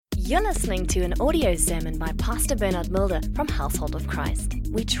You're listening to an audio sermon by Pastor Bernard Mulder from Household of Christ.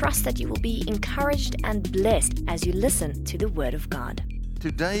 We trust that you will be encouraged and blessed as you listen to the Word of God.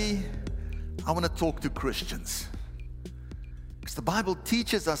 Today, I want to talk to Christians. Because the Bible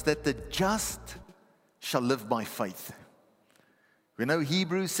teaches us that the just shall live by faith. We know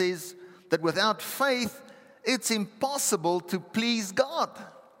Hebrews says that without faith, it's impossible to please God.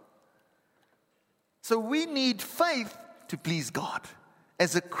 So we need faith to please God.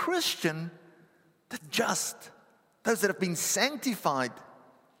 As a Christian, the just, those that have been sanctified,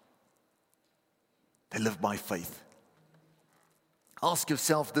 they live by faith. Ask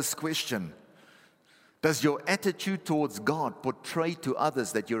yourself this question: does your attitude towards God portray to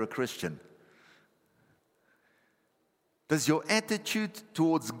others that you're a Christian? Does your attitude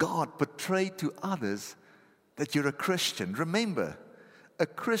towards God portray to others that you're a Christian? Remember, a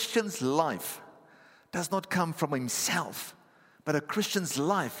Christian's life does not come from himself, but a Christian's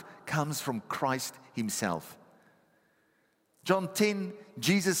life comes from Christ himself. John 10,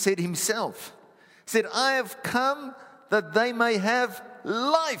 Jesus said himself, said, I have come that they may have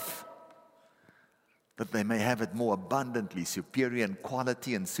life, that they may have it more abundantly, superior in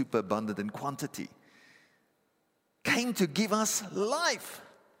quality and superabundant in quantity. Came to give us life.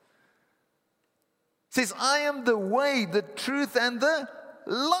 Says, I am the way, the truth, and the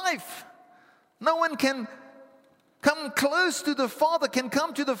life. No one can come close to the Father, can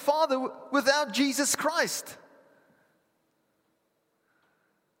come to the Father without Jesus Christ.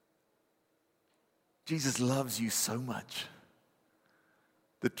 Jesus loves you so much.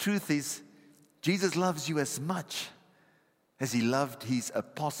 The truth is, Jesus loves you as much as he loved his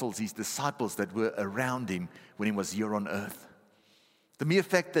apostles, his disciples that were around him when he was here on earth. The mere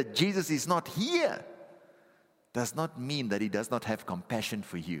fact that Jesus is not here does not mean that he does not have compassion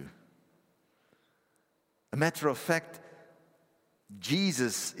for you. A matter of fact,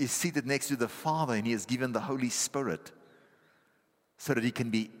 Jesus is seated next to the Father and he has given the Holy Spirit so that he can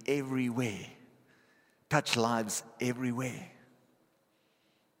be everywhere, touch lives everywhere.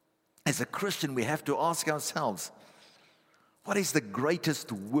 As a Christian, we have to ask ourselves, what is the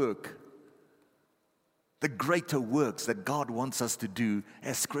greatest work, the greater works that God wants us to do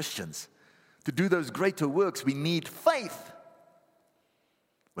as Christians? To do those greater works, we need faith.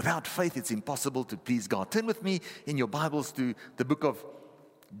 Without faith, it's impossible to please God. Turn with me in your Bibles to the book of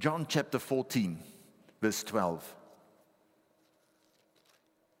John chapter 14, verse 12.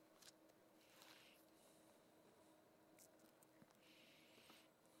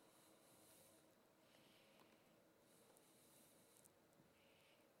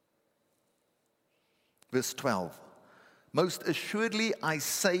 Verse 12, most assuredly I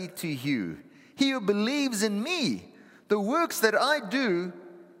say to you, he who believes in me, the works that I do,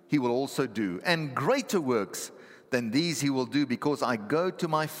 he will also do, and greater works than these he will do, because I go to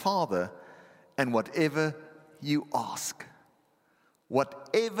my Father, and whatever you ask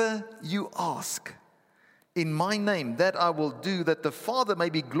in my name, that I will do, that the Father may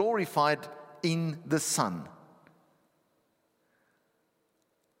be glorified in the Son.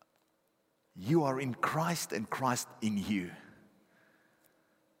 You are in Christ and Christ in you.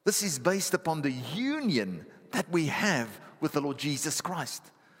 This is based upon the union that we have with the Lord Jesus Christ.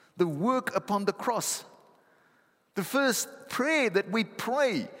 The work upon the cross. The first prayer that we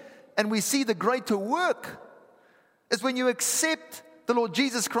pray and we see the greater work is when you accept the Lord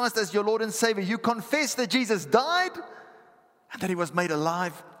Jesus Christ as your Lord and Savior. You confess that Jesus died and that he was made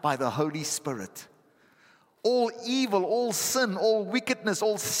alive by the Holy Spirit. All evil, all sin, all wickedness,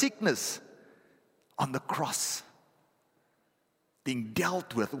 all sickness on the cross being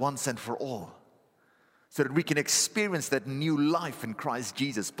dealt with once and for all, so that we can experience that new life in Christ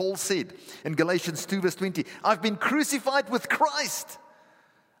Jesus. Paul said in Galatians 2 verse 20, I've been crucified with Christ.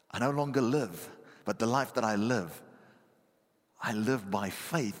 I no longer live, but the life that I live by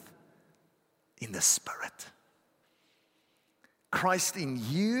faith in the Spirit. Christ in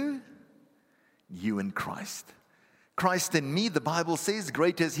you, you in Christ. Christ in me, the Bible says,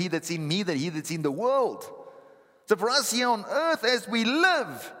 greater is he that's in me than he that's in the world. So for us here on earth, as we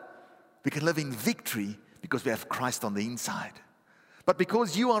live, we can live in victory because we have Christ on the inside. But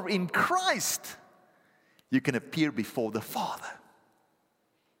because you are in Christ, you can appear before the Father.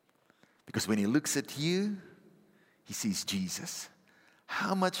 Because when he looks at you, he sees Jesus.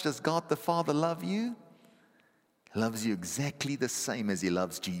 How much does God the Father love you? He loves you exactly the same as he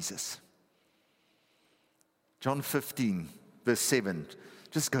loves Jesus. John 15, verse 7.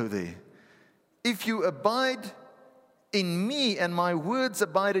 Just go there. If you abide in me and my words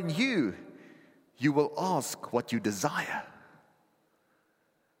abide in you, you will ask what you desire,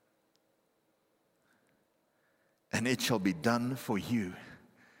 and it shall be done for you.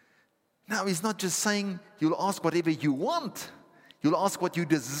 Now, he's not just saying you'll ask whatever you want. You'll ask what you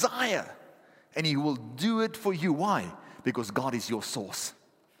desire, and he will do it for you. Why? Because God is your source.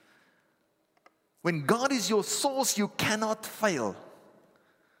 When God is your source, you cannot fail.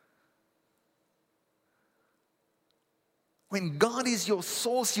 When God is your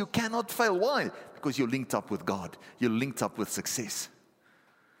source, you cannot fail. Why? Because you're linked up with God. You're linked up with success.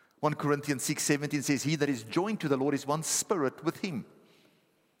 1 Corinthians 6:17 says, he that is joined to the Lord is one spirit with him.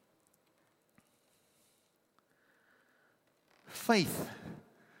 Faith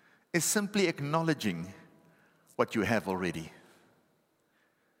is simply acknowledging what you have already.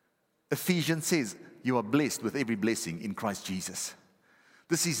 Ephesians says, you are blessed with every blessing in Christ Jesus.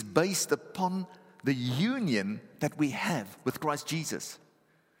 This is based upon the union that we have with Christ Jesus.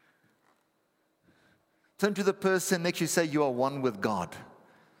 Turn to the person next to you, say, you are one with God.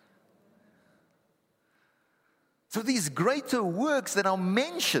 So these greater works that are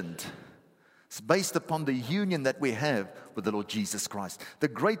mentioned, it's based upon the union that we have with the Lord Jesus Christ. The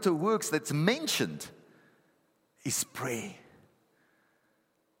greater works that's mentioned is prayer.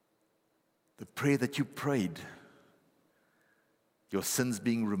 The prayer that you prayed, your sins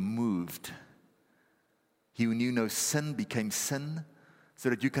being removed. He who knew no sin became sin so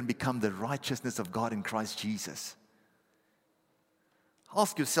that you can become the righteousness of God in Christ Jesus.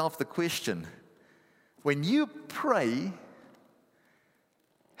 Ask yourself the question, when you pray,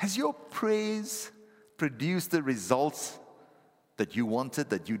 has your prayers produced the results that you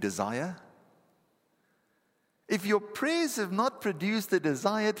wanted, that you desire? If your prayers have not produced the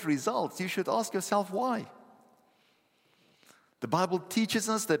desired results, you should ask yourself why. The Bible teaches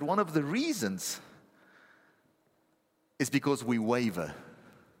us that one of the reasons is because we waver.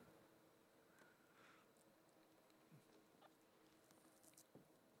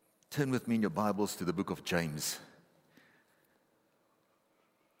 Turn with me in your Bibles to the book of James.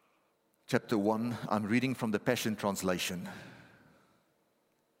 Chapter 1, I'm reading from the Passion Translation.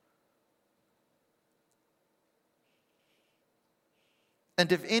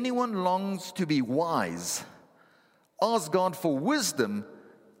 And if anyone longs to be wise, ask God for wisdom,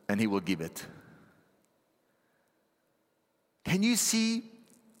 and he will give it. Can you see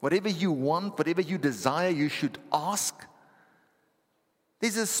whatever you want, whatever you desire, you should ask?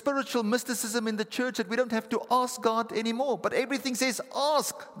 There's a spiritual mysticism in the church that we don't have to ask God anymore, but everything says,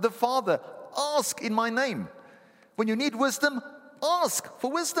 ask the Father, ask in my name. When you need wisdom, ask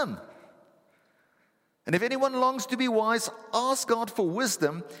for wisdom. And if anyone longs to be wise, ask God for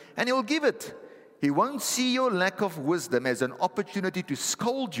wisdom, and he will give it. He won't see your lack of wisdom as an opportunity to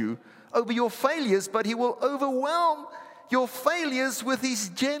scold you over your failures, but he will overwhelm your failures with his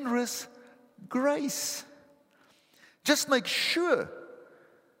generous grace. Just make sure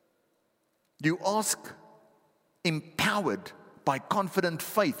you ask empowered by confident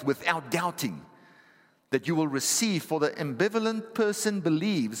faith without doubting that you will receive, for the ambivalent person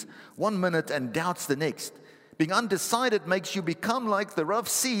believes 1 minute and doubts the next. Being undecided makes you become like the rough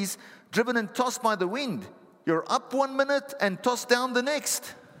seas, driven and tossed by the wind. You're up 1 minute and tossed down the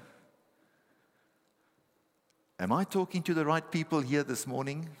next. Am I talking to the right people here this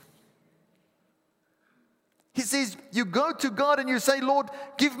morning? He says, you go to God and you say, Lord,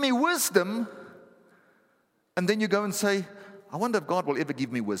 give me wisdom. And then you go and say, I wonder if God will ever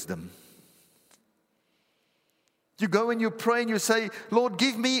give me wisdom. You go and you pray and you say, Lord,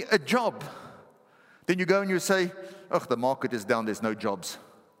 give me a job. Then you go and you say, oh, the market is down, there's no jobs.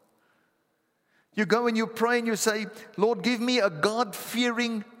 You go and you pray and you say, Lord, give me a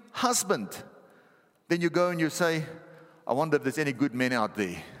God-fearing husband. Then you go and you say, I wonder if there's any good men out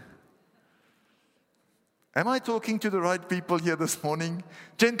there. Am I talking to the right people here this morning?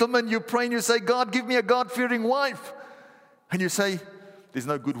 Gentlemen, you pray and you say, God, give me a God-fearing wife. And you say, there's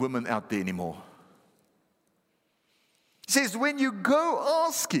no good women out there anymore. He says, when you go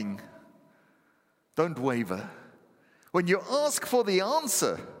asking, don't waver. When you ask for the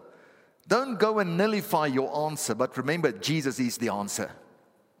answer, don't go and nullify your answer, but remember, Jesus is the answer.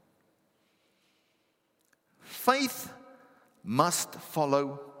 Faith must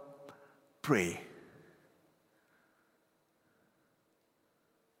follow prayer.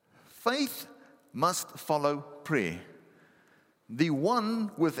 Faith must follow prayer. The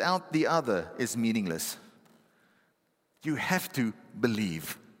one without the other is meaningless. You have to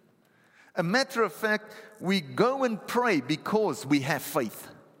believe. A matter of fact, we go and pray because we have faith.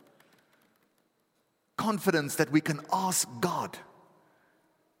 Confidence that we can ask God.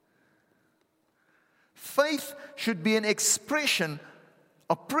 Faith should be an expression,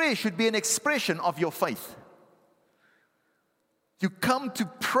 of prayer should be an expression of your faith. You come to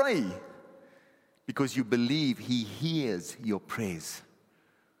pray because you believe He hears your prayers.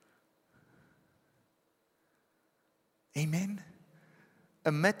 Amen?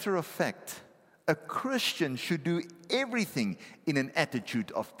 A matter of fact, a Christian should do everything in an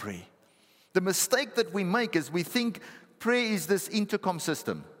attitude of prayer. The mistake that we make is we think prayer is this intercom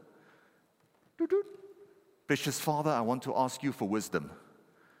system. Precious Father, I want to ask you for wisdom.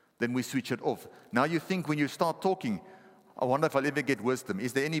 Then we switch it off. Now you think when you start talking, I wonder if I'll ever get wisdom.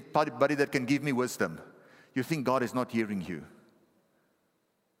 Is there anybody that can give me wisdom? You think God is not hearing you.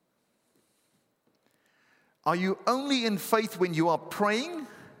 Are you only in faith when you are praying?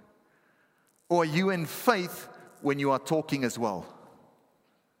 Or are you in faith when you are talking as well?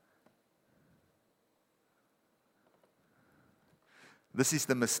 This is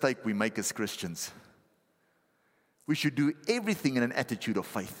the mistake we make as Christians. We should do everything in an attitude of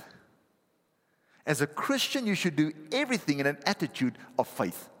faith. As a Christian, you should do everything in an attitude of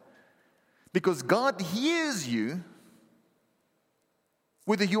faith. Because God hears you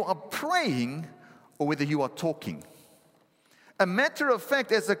whether you are praying or whether you are talking. A matter of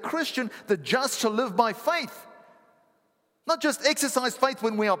fact, as a Christian, the just shall live by faith. Not just exercise faith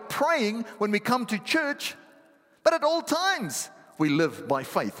when we are praying, when we come to church, but at all times we live by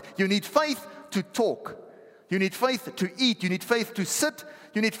faith. You need faith to talk. You need faith to eat. You need faith to sit.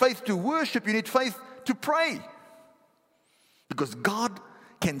 You need faith to worship. You need faith to pray. Because God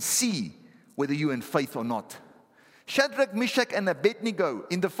can see whether you're in faith or not. Shadrach, Meshach, and Abednego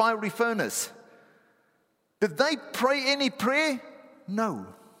in the fiery furnace. Did they pray any prayer? No.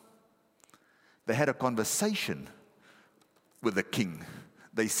 They had a conversation with the king.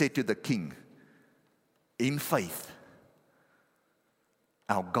 They said to the king, in faith,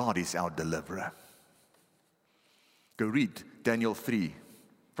 our God is our deliverer. Go read Daniel 3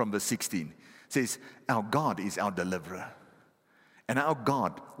 from verse 16. It says, our God is our deliverer. And our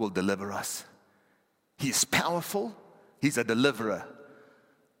God will deliver us. He is powerful. He's a deliverer.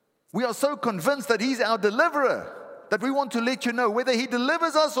 We are so convinced that He's our deliverer that we want to let you know whether He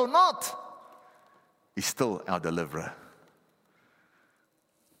delivers us or not, He's still our deliverer.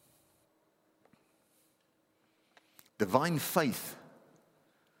 Divine faith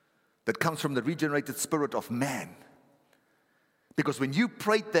that comes from the regenerated spirit of man. Because when you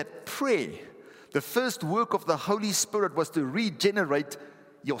prayed that prayer, the first work of the Holy Spirit was to regenerate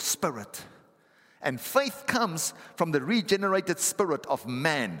your spirit. And faith comes from the regenerated spirit of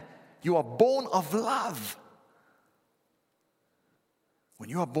man. You are born of love. When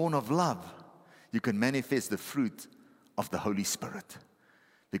you are born of love, you can manifest the fruit of the Holy Spirit.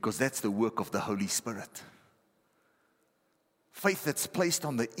 Because that's the work of the Holy Spirit. Faith that's placed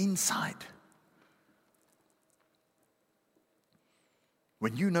on the inside.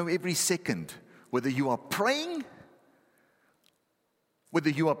 When you know every second whether you are praying,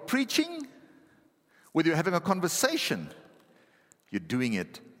 whether you are preaching, whether you're having a conversation, you're doing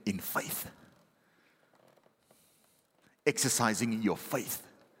it in faith. Exercising your faith.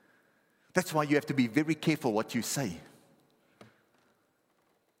 That's why you have to be very careful what you say.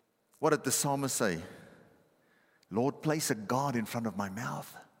 What did the psalmist say? Lord, place a guard in front of my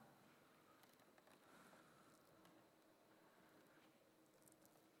mouth.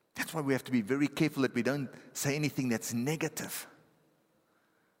 That's why we have to be very careful that we don't say anything that's negative.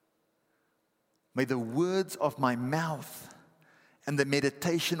 May the words of my mouth and the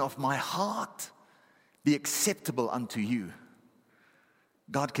meditation of my heart be acceptable unto you.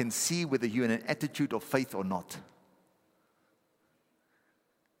 God can see whether you're in an attitude of faith or not.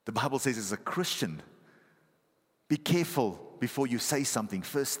 The Bible says as a Christian, be careful before you say something.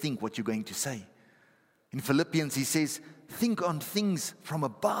 First think what you're going to say. In Philippians he says, think on things from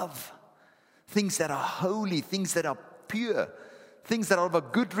above. Things that are holy, things that are pure, things that are of a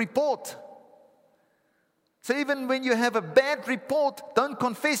good report. So even when you have a bad report, don't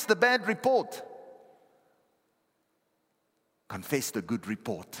confess the bad report. Confess the good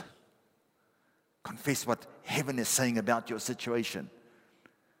report. Confess what heaven is saying about your situation.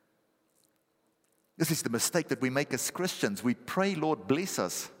 This is the mistake that we make as Christians. We pray, Lord, bless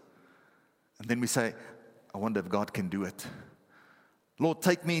us. And then we say, I wonder if God can do it. Lord,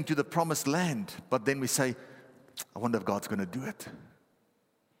 take me into the promised land. But then we say, I wonder if God's going to do it.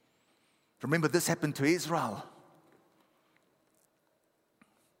 Remember, this happened to Israel.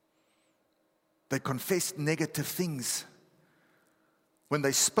 They confessed negative things. When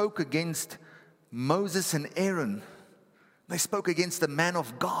they spoke against Moses and Aaron, they spoke against the man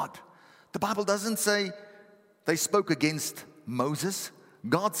of God. The Bible doesn't say they spoke against Moses.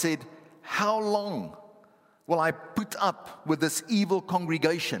 God said, how long will I put up with this evil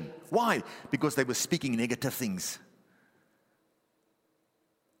congregation? Why? Because they were speaking negative things.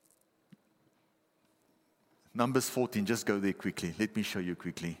 Numbers 14, just go there quickly. Let me show you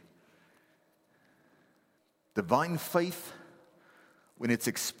quickly. Divine faith, when it's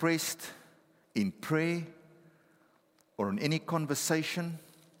expressed in prayer or in any conversation,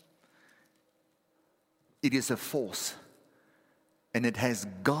 it is a force, and it has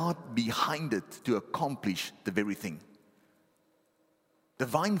God behind it to accomplish the very thing.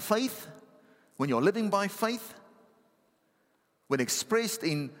 Divine faith, when you're living by faith, when expressed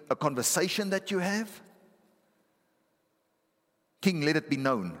in a conversation that you have, King, let it be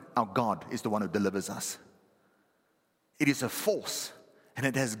known, our God is the one who delivers us. It is a force, and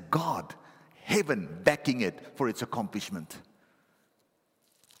it has God, heaven, backing it for its accomplishment.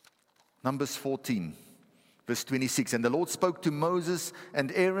 Numbers 14, verse 26. And the Lord spoke to Moses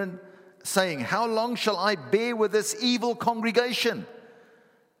and Aaron, saying, how long shall I bear with this evil congregation?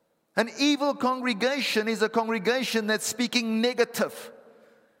 An evil congregation is a congregation that's speaking negative,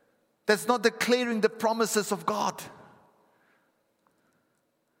 that's not declaring the promises of God.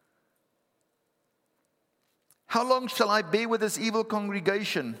 How long shall I bear with this evil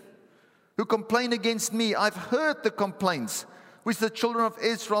congregation who complain against me? I've heard the complaints which the children of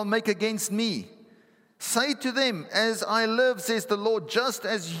Israel make against me. Say to them, as I live, says the Lord, just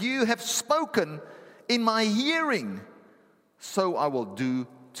as you have spoken in my hearing, so I will do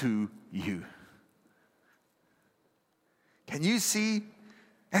to you. Can you see,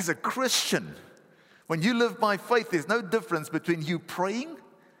 as a Christian, when you live by faith, there's no difference between you praying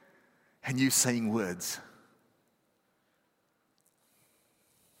and you saying words.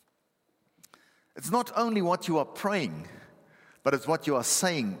 It's not only what you are praying, but it's what you are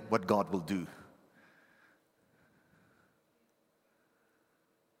saying, what God will do.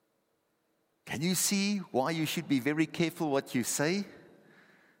 Can you see why you should be very careful what you say?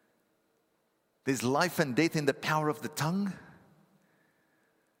 There's life and death in the power of the tongue.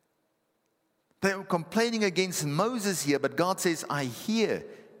 They're complaining against Moses here, but God says, I hear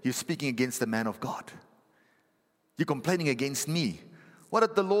you speaking against the man of God. You're complaining against me. What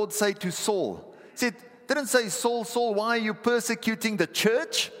did the Lord say to Saul? He didn't say, Saul, Saul, why are you persecuting the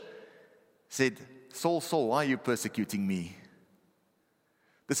church? He said, Saul, Saul, why are you persecuting me?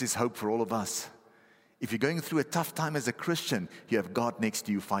 This is hope for all of us. If you're going through a tough time as a Christian, you have God next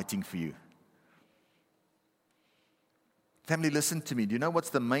to you fighting for you. Family, listen to me. Do you know what's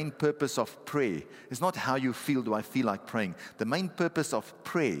the main purpose of prayer? It's not how you feel, do I feel like praying. The main purpose of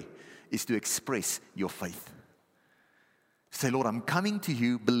prayer is to express your faith. Say, Lord, I'm coming to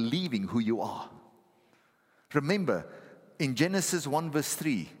you believing who you are. Remember, in Genesis 1 verse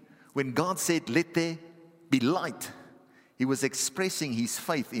 3, when God said, let there be light, He was expressing His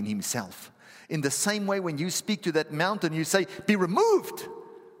faith in Himself. In the same way, when you speak to that mountain, you say, be removed.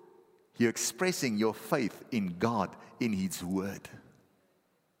 You're expressing your faith in God, in His Word.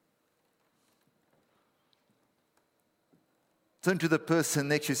 Turn to the person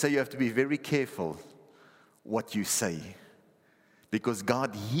next to you, say, you have to be very careful what you say, because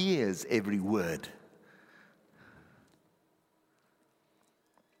God hears every word.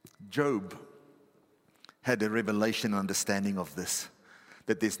 Job had a revelation understanding of this,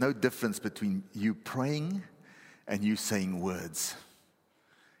 that there's no difference between you praying and you saying words.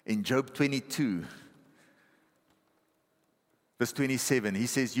 In Job 22, verse 27, he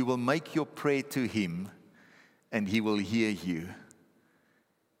says, you will make your prayer to Him and He will hear you.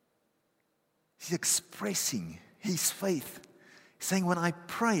 He's expressing his faith, saying, when I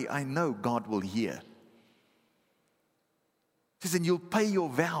pray, I know God will hear. He says, and you'll pay your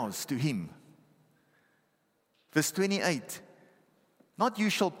vows to Him. Verse 28, not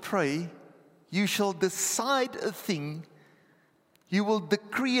you shall pray, you shall decide a thing, you will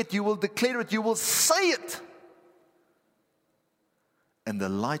decree it, you will declare it, you will say it. And the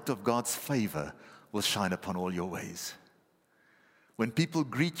light of God's favor will shine upon all your ways. When people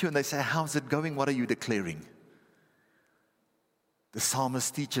greet you and they say, how's it going? What are you declaring? The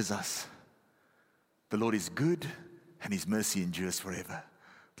psalmist teaches us, the Lord is good and His mercy endures forever.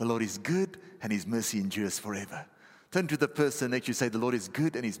 The Lord is good and His mercy endures forever. Turn to the person next to you, say, the Lord is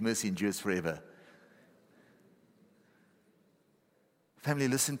good and His mercy endures forever. Family,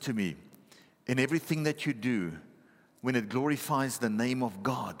 listen to me. In everything that you do, when it glorifies the name of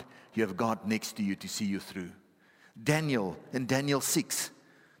God, you have God next to you to see you through. Daniel, in Daniel 6,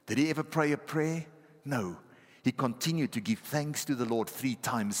 did he ever pray a prayer? No. He continued to give thanks to the Lord 3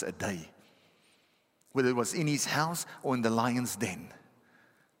 times a day, whether it was in his house or in the lion's den.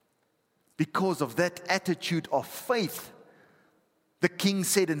 Because of that attitude of faith, the king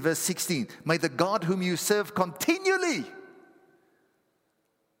said in verse 16, may the God whom you serve continually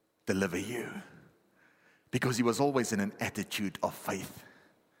deliver you. Because he was always in an attitude of faith.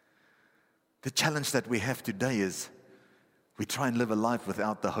 The challenge that we have today is we try and live a life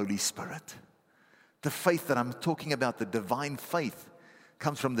without the Holy Spirit. The faith that I'm talking about, the divine faith,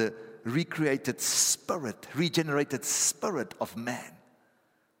 comes from the recreated spirit, regenerated spirit of man.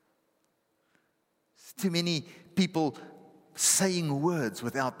 Too many people saying words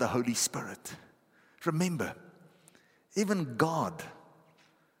without the Holy Spirit. Remember, even God,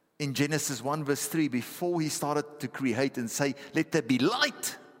 in Genesis 1 verse 3, before he started to create and say, let there be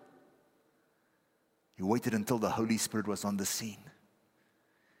light, he waited until the Holy Spirit was on the scene.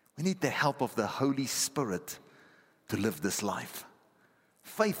 We need the help of the Holy Spirit to live this life.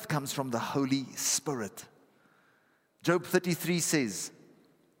 Faith comes from the Holy Spirit. Job 33 says,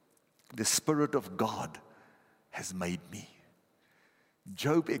 the Spirit of God has made me.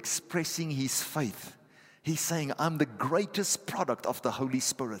 Job expressing his faith. He's saying, I'm the greatest product of the Holy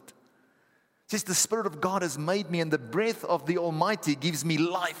Spirit. He says, the Spirit of God has made me, and the breath of the Almighty gives me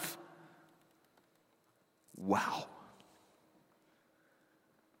life. Wow.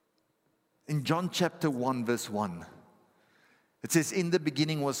 In John chapter 1 verse 1, it says, in the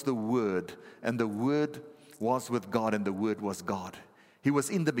beginning was the Word, and the Word was with God, and the Word was God. He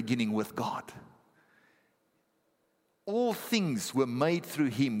was in the beginning with God. All things were made through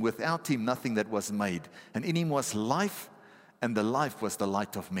him. Without him, nothing that was made. And in him was life, and the life was the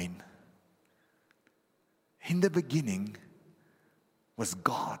light of men. In the beginning was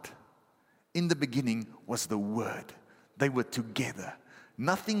God. In the beginning was the Word. They were together.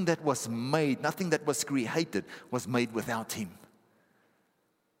 Nothing that was made, nothing that was created was made without him.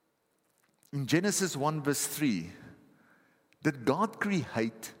 In Genesis 1 verse 3, did God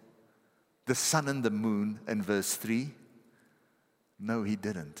create the sun and the moon in verse 3? No, he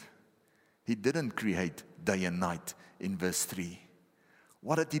didn't. He didn't create day and night in verse 3.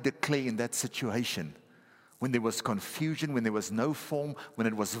 What did he declare in that situation? When there was confusion, when there was no form, when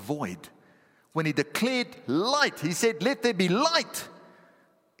it was void. When he declared light, he said, let there be light.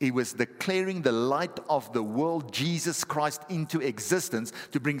 He was declaring the light of the world, Jesus Christ, into existence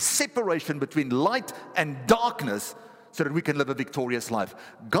to bring separation between light and darkness so that we can live a victorious life.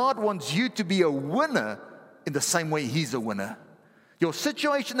 God wants you to be a winner in the same way he's a winner. Your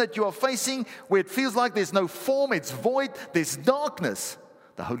situation that you are facing, where it feels like there's no form, it's void, there's darkness,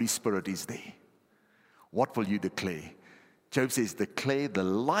 the Holy Spirit is there. What will you declare? Job says, declare the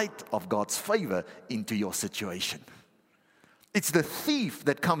light of God's favor into your situation. It's the thief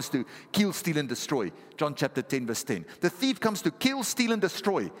that comes to kill, steal, and destroy. John chapter 10, verse 10. The thief comes to kill, steal, and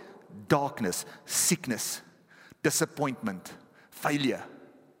destroy. Darkness, sickness, disappointment, failure.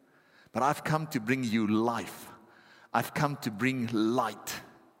 But I've come to bring you life. I've come to bring light.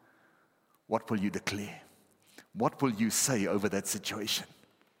 What will you declare? What will you say over that situation?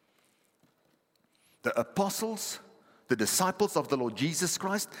 The apostles, the disciples of the Lord Jesus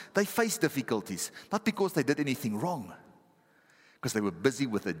Christ, they faced difficulties, not because they did anything wrong, because they were busy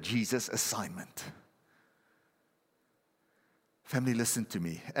with a Jesus assignment. Family, listen to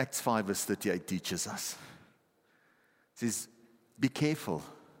me. Acts 5 verse 38 teaches us. It says, be careful.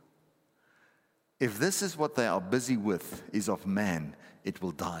 If this is what they are busy with is of man, it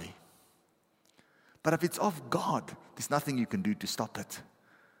will die. But if it's of God, there's nothing you can do to stop it.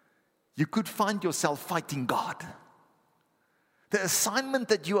 You could find yourself fighting God. The assignment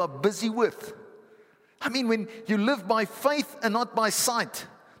that you are busy with. I mean, when you live by faith and not by sight,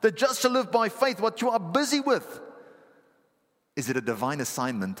 the just shall live by faith, what you are busy with, is it a divine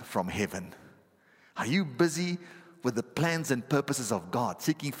assignment from heaven? Are you busy with the plans and purposes of God,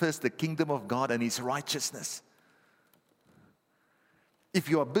 seeking first the kingdom of God and his righteousness? If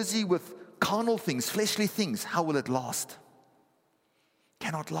you are busy with carnal things, fleshly things, how will it last?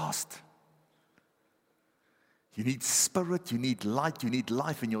 Cannot last. You need spirit, you need light, you need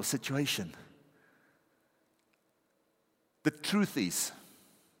life in your situation. The truth is,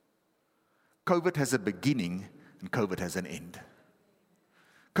 COVID has a beginning and COVID has an end.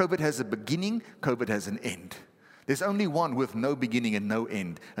 COVID has a beginning, COVID has an end. There's only one with no beginning and no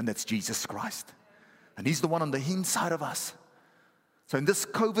end, and that's Jesus Christ. And he's the one on the inside of us. So in this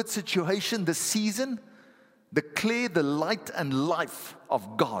COVID situation, this season, declare the light and life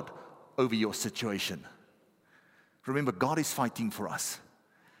of God over your situation. Remember, God is fighting for us.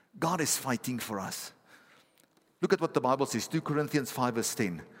 God is fighting for us. Look at what the Bible says, 2 Corinthians 5 verse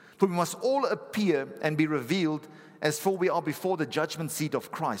 10. For we must all appear and be revealed as for we are before the judgment seat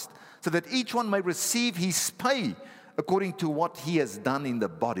of Christ, so that each one may receive his pay according to what he has done in the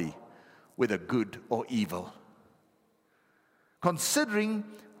body, whether good or evil. Considering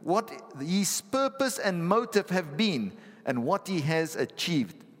what his purpose and motive have been, and what he has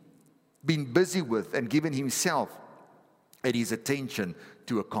achieved, been busy with, and given himself and his attention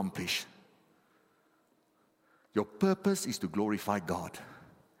to accomplish. Your purpose is to glorify God.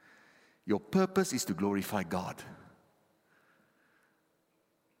 Your purpose is to glorify God.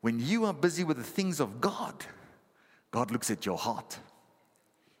 When you are busy with the things of God, God looks at your heart.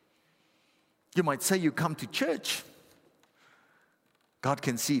 You might say you come to church. God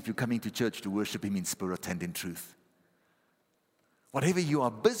can see if you're coming to church to worship Him in spirit and in truth. Whatever you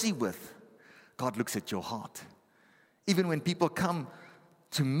are busy with, God looks at your heart. Even when people come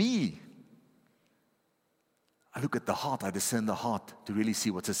to me, I look at the heart, I discern the heart to really see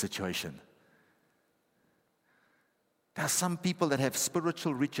what's the situation. There are some people that have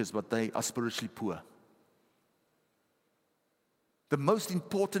spiritual riches, but they are spiritually poor. The most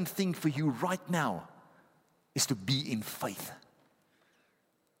important thing for you right now is to be in faith,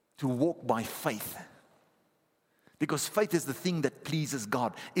 to walk by faith. Because faith is the thing that pleases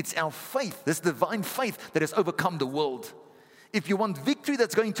God. It's our faith, this divine faith, that has overcome the world. If you want victory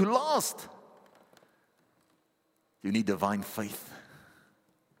that's going to last, you need divine faith.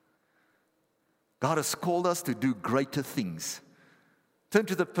 God has called us to do greater things. Turn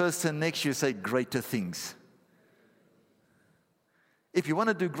to the person next to you and say, greater things. If you want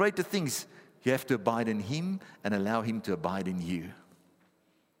to do greater things, you have to abide in Him and allow Him to abide in you.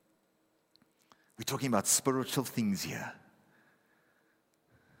 We're talking about spiritual things here.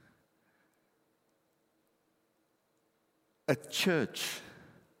 A church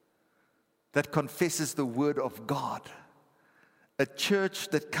that confesses the Word of God. A church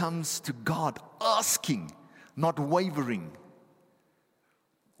that comes to God asking, not wavering.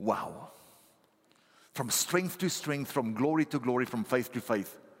 Wow. From strength to strength, from glory to glory, from faith to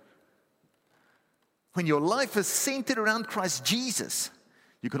faith. When your life is centered around Christ Jesus,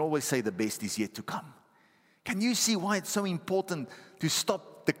 you can always say the best is yet to come. Can you see why it's so important to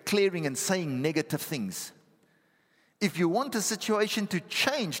stop declaring and saying negative things? If you want a situation to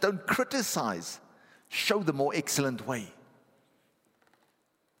change, don't criticize. Show the more excellent way.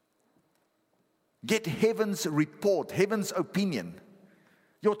 Get heaven's report, heaven's opinion.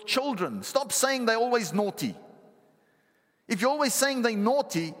 Your children, stop saying they're always naughty. If you're always saying they're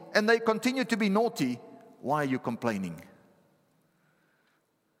naughty and they continue to be naughty, why are you complaining?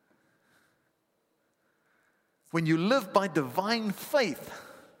 When you live by divine faith,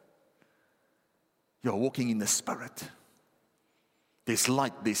 you're walking in the Spirit. There's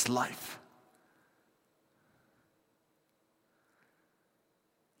light, there's life.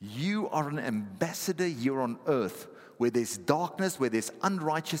 You are an ambassador here on earth where there's darkness, where there's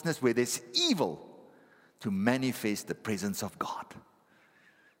unrighteousness, where there's evil, to manifest the presence of God.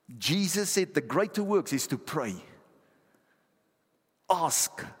 Jesus said the greater works is to pray.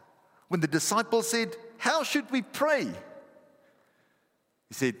 Ask. When the disciples said, how should we pray?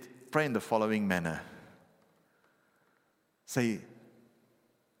 He said, pray in the following manner. Say,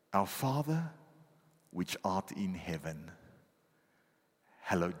 our Father, which art in heaven,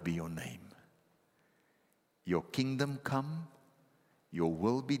 hallowed be your name. Your kingdom come, your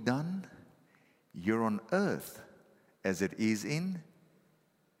will be done, here on earth as it is in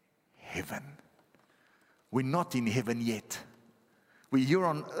heaven. We're not in heaven yet. We're here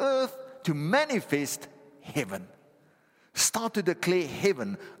on earth to manifest heaven. Start to declare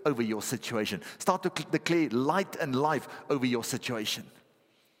heaven over your situation. Start to declare light and life over your situation.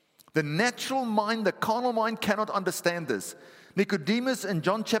 The natural mind, the carnal mind cannot understand this. Nicodemus in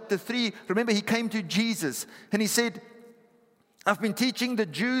John chapter 3, remember he came to Jesus and he said, I've been teaching the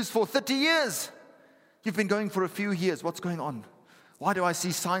Jews for 30 years. You've been going for a few years. What's going on? Why do I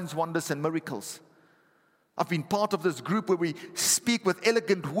see signs, wonders, and miracles? I've been part of this group where we speak with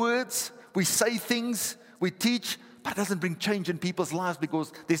elegant words, we say things, we teach, but it doesn't bring change in people's lives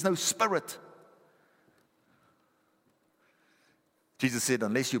because there's no Spirit. Jesus said,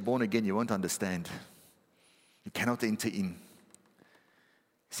 unless you're born again, you won't understand. You cannot enter in.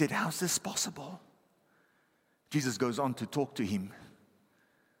 He said, how's this possible? Jesus goes on to talk to him.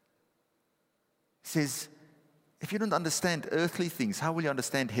 He says, if you don't understand earthly things, how will you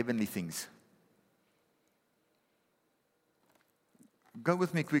understand heavenly things? Go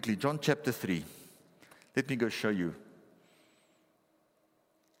with me quickly, John chapter 3. Let me go show you.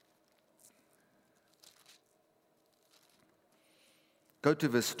 Go to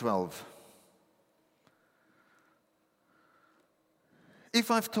verse 12. If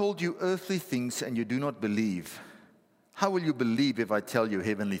I've told you earthly things and you do not believe, how will you believe if I tell you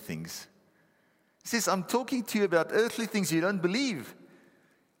heavenly things? He says, I'm talking to you about earthly things you don't believe.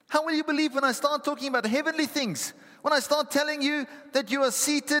 How will you believe when I start talking about heavenly things? When I start telling you that you are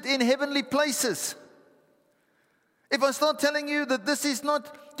seated in heavenly places? If I start telling you that this is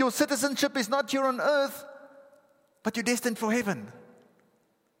not, your citizenship is not here on earth, but you're destined for heaven.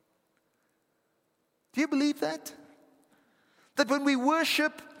 Do you believe that? That when we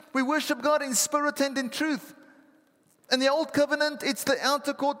worship, We worship God in spirit and in truth. In the old covenant, it's the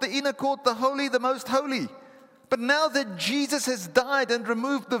outer court, the inner court, the holy, the most holy. But now that Jesus has died and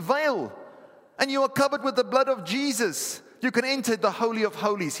removed the veil, and you are covered with the blood of Jesus, you can enter the Holy of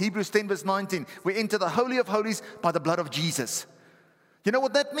Holies. Hebrews 10 verse 19. We enter the Holy of Holies by the blood of Jesus. You know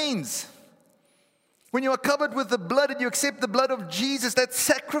what that means? When you are covered with the blood and you accept the blood of Jesus, that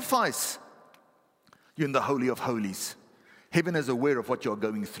sacrifice, you're in the Holy of Holies. Heaven is aware of what you're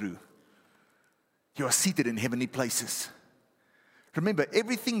going through. You are seated in heavenly places. Remember,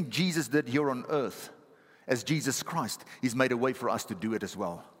 everything Jesus did here on earth, as Jesus Christ, He's made a way for us to do it as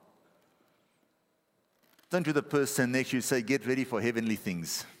well. Turn to the person next to you, say, get ready for heavenly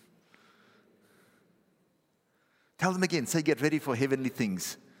things. Tell them again, say, get ready for heavenly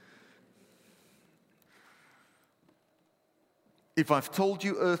things. If I've told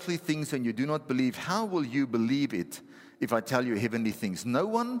you earthly things and you do not believe, how will you believe it if I tell you heavenly things? No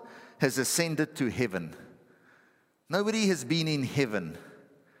one has ascended to heaven. Nobody has been in heaven,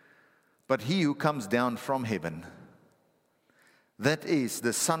 but He who comes down from heaven. That is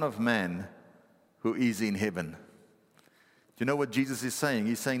the Son of Man who is in heaven. Do you know what Jesus is saying?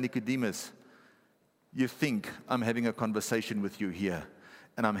 He's saying, Nicodemus, you think I'm having a conversation with you here,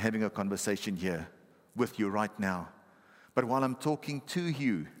 and I'm having a conversation here with you right now. But while I'm talking to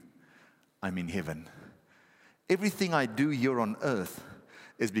you, I'm in heaven. Everything I do here on earth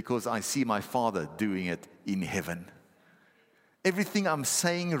is because I see my Father doing it in heaven. Everything I'm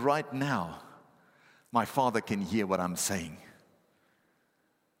saying right now, my Father can hear what I'm saying.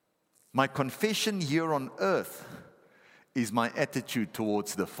 My confession here on earth is my attitude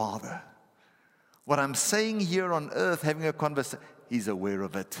towards the Father. What I'm saying here on earth, having a conversation, He's aware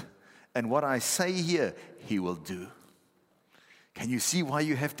of it. And what I say here, He will do. Can you see why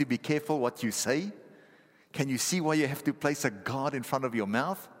you have to be careful what you say? Can you see why you have to place a guard in front of your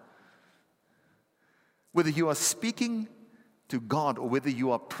mouth? Whether you are speaking to God or whether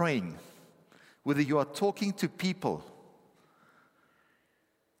you are praying, whether you are talking to people,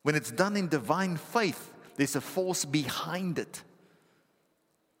 when it's done in divine faith, there's a force behind it.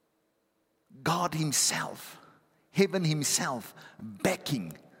 God Himself, heaven Himself,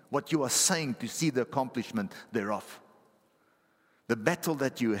 backing what you are saying to see the accomplishment thereof. The battle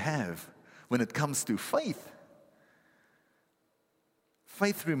that you have when it comes to faith,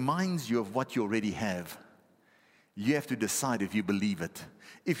 faith reminds you of what you already have. You have to decide if you believe it.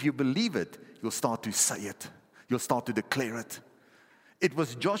 If you believe it, you'll start to say it. You'll start to declare it. It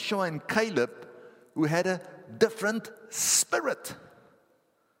was Joshua and Caleb who had a different spirit.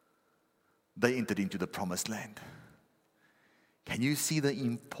 They entered into the promised land. Can you see the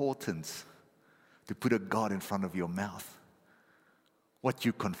importance to put a God in front of your mouth? What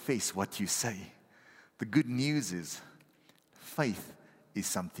you confess, what you say. The good news is, faith is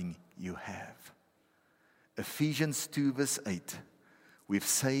something you have. Ephesians 2 verse 8, we're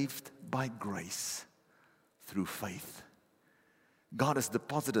saved by grace through faith. God has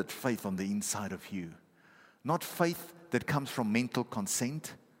deposited faith on the inside of you. Not faith that comes from mental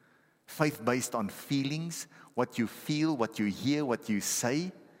consent, faith based on feelings, what you feel, what you hear, what you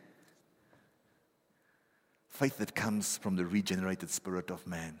say. Faith that comes from the regenerated spirit of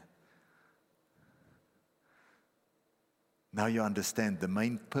man. Now you understand the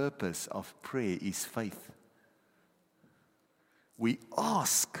main purpose of prayer is faith. We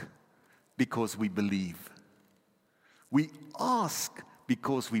ask because we believe. We ask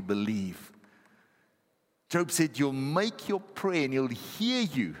because we believe. Job said, you'll make your prayer and He'll hear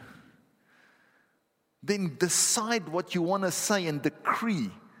you. Then decide what you want to say and decree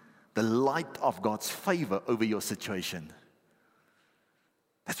the light of God's favor over your situation.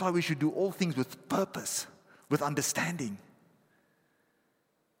 That's why we should do all things with purpose, with understanding.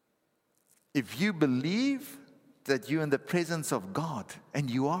 If you believe that you're in the presence of God, and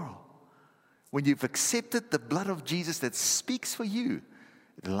you are, when you've accepted the blood of Jesus that speaks for you,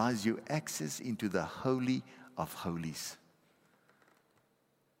 it allows you access into the Holy of Holies.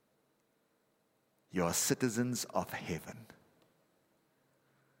 You are citizens of heaven.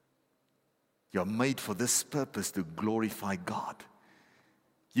 You're made for this purpose to glorify God.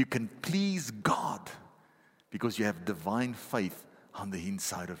 You can please God because you have divine faith on the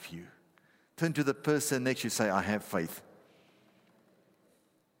inside of you. Turn to the person next to you, say, I have faith.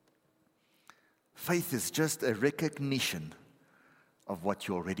 Faith is just a recognition of what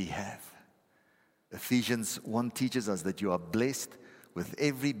you already have. Ephesians 1 teaches us that you are blessed with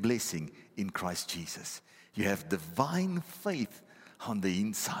every blessing in Christ Jesus. You have divine faith on the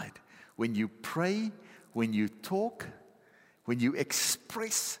inside. When you pray, when you talk, when you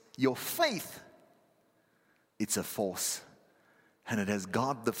express your faith, it's a force. And it has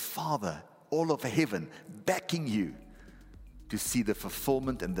God the Father, all of heaven, backing you to see the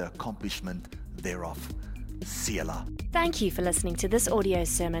fulfillment and the accomplishment thereof. Selah. Thank you for listening to this audio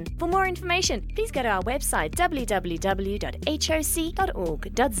sermon. For more information, please go to our website www.hoc.org.za.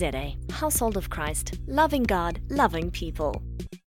 Household of Christ, loving God, loving people.